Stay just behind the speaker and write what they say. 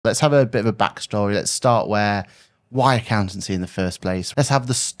Let's have a bit of a backstory. Let's start why accountancy in the first place? Let's have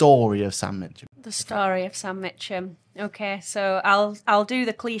the story of Sam Mitcham. The story of Sam Mitcham. Okay, so I'll do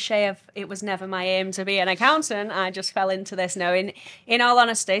the cliche of it was never my aim to be an accountant. I just fell into this. No, in all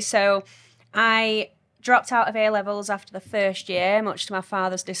honesty, so I dropped out of A-levels after the first year, much to my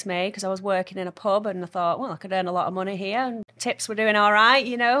father's dismay, because I was working in a pub and I thought, well, I could earn a lot of money here, and tips were doing all right,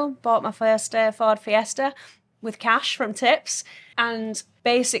 you know. Bought my first Ford Fiesta with cash from tips, and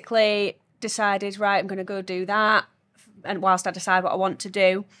basically decided, right, I'm going to go do that. And whilst I decide what I want to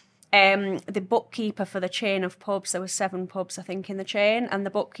do, the bookkeeper for the chain of pubs, there were 7 pubs, I think, in the chain, and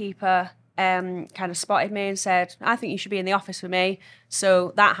the bookkeeper kind of spotted me and said, I think you should be in the office with me.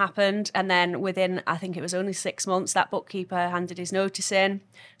 So that happened, and then within, I think it was only 6 months, that bookkeeper handed his notice in.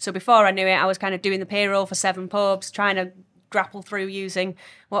 So before I knew it, I was kind of doing the payroll for 7 pubs, trying to grapple through using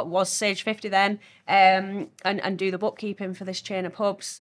what was Sage 50 then, and do the bookkeeping for this chain of pubs.